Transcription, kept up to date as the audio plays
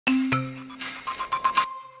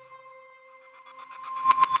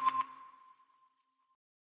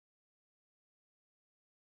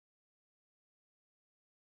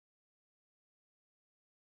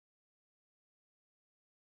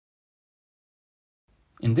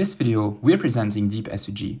In this video, we're presenting Deep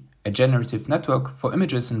SVG, a generative network for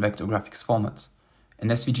images in vector graphics format. An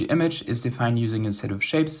SVG image is defined using a set of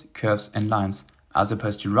shapes, curves, and lines, as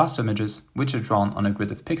opposed to raster images, which are drawn on a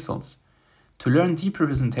grid of pixels. To learn deep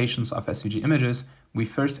representations of SVG images, we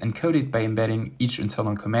first encode it by embedding each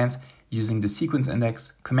internal command using the sequence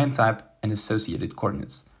index, command type, and associated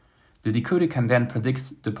coordinates. The decoder can then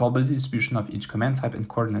predict the probability distribution of each command type and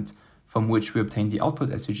coordinate, from which we obtain the output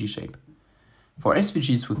SVG shape. For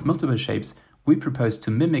SVGs with multiple shapes, we propose to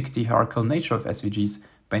mimic the hierarchical nature of SVGs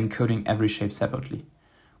by encoding every shape separately.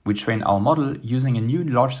 We train our model using a new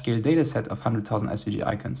large-scale dataset of 100,000 SVG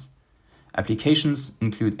icons. Applications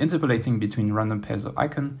include interpolating between random pairs of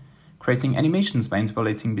icons, creating animations by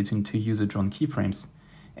interpolating between two user-drawn keyframes,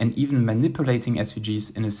 and even manipulating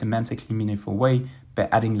SVGs in a semantically meaningful way by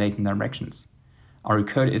adding latent directions. Our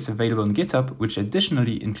code is available on GitHub, which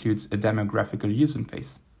additionally includes a demographical user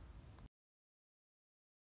interface.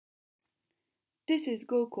 This is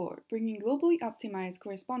GoCore, bringing globally optimized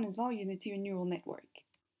correspondence volume into your neural network.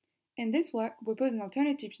 In this work, we propose an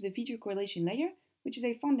alternative to the feature correlation layer, which is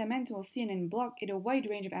a fundamental CNN block in a wide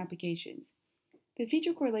range of applications. The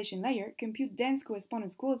feature correlation layer computes dense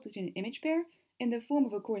correspondence codes between an image pair in the form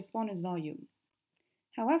of a correspondence volume.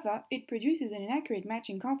 However, it produces an inaccurate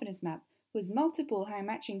matching confidence map with multiple high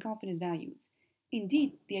matching confidence values.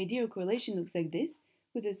 Indeed, the ideal correlation looks like this,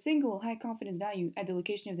 with a single high confidence value at the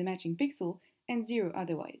location of the matching pixel and zero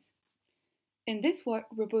otherwise. In this work,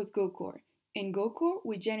 we propose GoCore. In GoCore,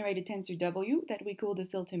 we generate a tensor W that we call the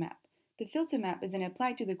filter map. The filter map is then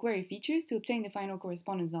applied to the query features to obtain the final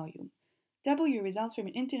correspondence volume. W results from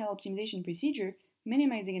an internal optimization procedure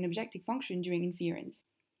minimizing an objective function during inference.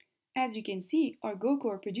 As you can see, our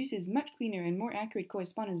GoCore produces much cleaner and more accurate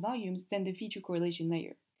correspondence volumes than the feature correlation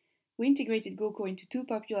layer. We integrated GoCore into two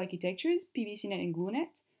popular architectures, PVCnet and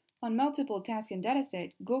GlueNet. On multiple tasks and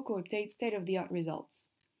dataset, GoCore obtains state-of-the-art results.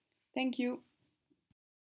 Thank you.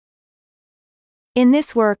 In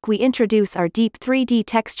this work, we introduce our deep 3D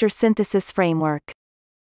texture synthesis framework.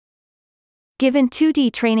 Given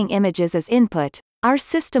 2D training images as input, our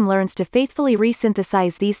system learns to faithfully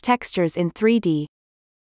resynthesize these textures in 3D.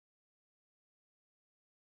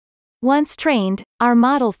 Once trained, our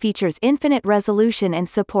model features infinite resolution and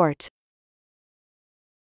support.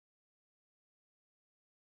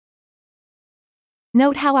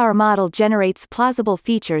 Note how our model generates plausible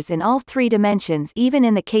features in all three dimensions even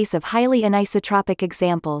in the case of highly anisotropic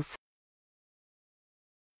examples.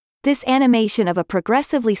 This animation of a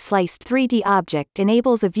progressively sliced 3D object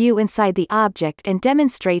enables a view inside the object and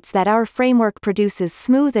demonstrates that our framework produces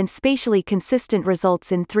smooth and spatially consistent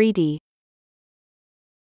results in 3D.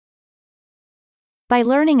 By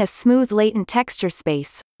learning a smooth latent texture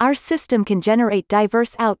space, our system can generate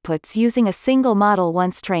diverse outputs using a single model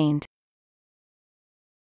once trained.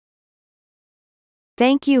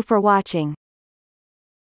 Thank you for watching.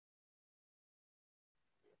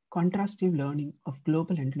 Contrastive learning of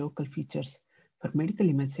global and local features for medical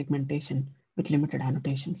image segmentation with limited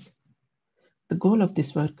annotations. The goal of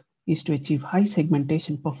this work is to achieve high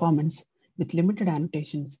segmentation performance with limited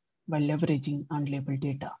annotations while leveraging unlabeled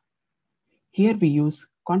data. Here we use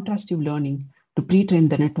contrastive learning to pre-train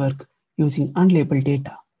the network using unlabeled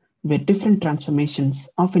data, where different transformations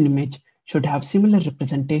of an image should have similar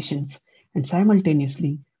representations and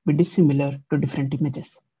simultaneously be dissimilar to different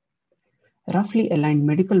images. Roughly aligned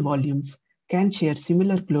medical volumes can share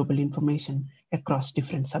similar global information across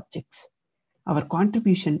different subjects. Our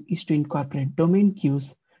contribution is to incorporate domain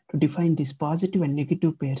cues to define these positive and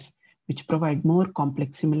negative pairs, which provide more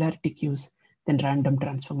complex similarity cues than random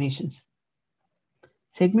transformations.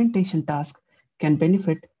 Segmentation tasks can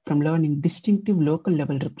benefit from learning distinctive local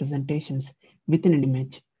level representations within an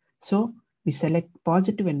image. So, we select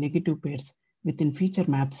positive and negative pairs within feature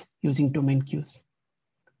maps using domain cues.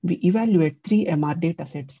 We evaluate 3 MR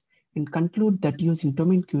datasets and conclude that using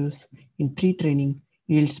domain cues in pre-training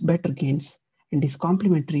yields better gains and is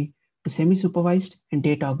complementary to semi-supervised and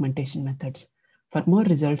data augmentation methods. For more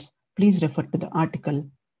results, please refer to the article,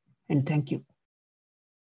 and thank you.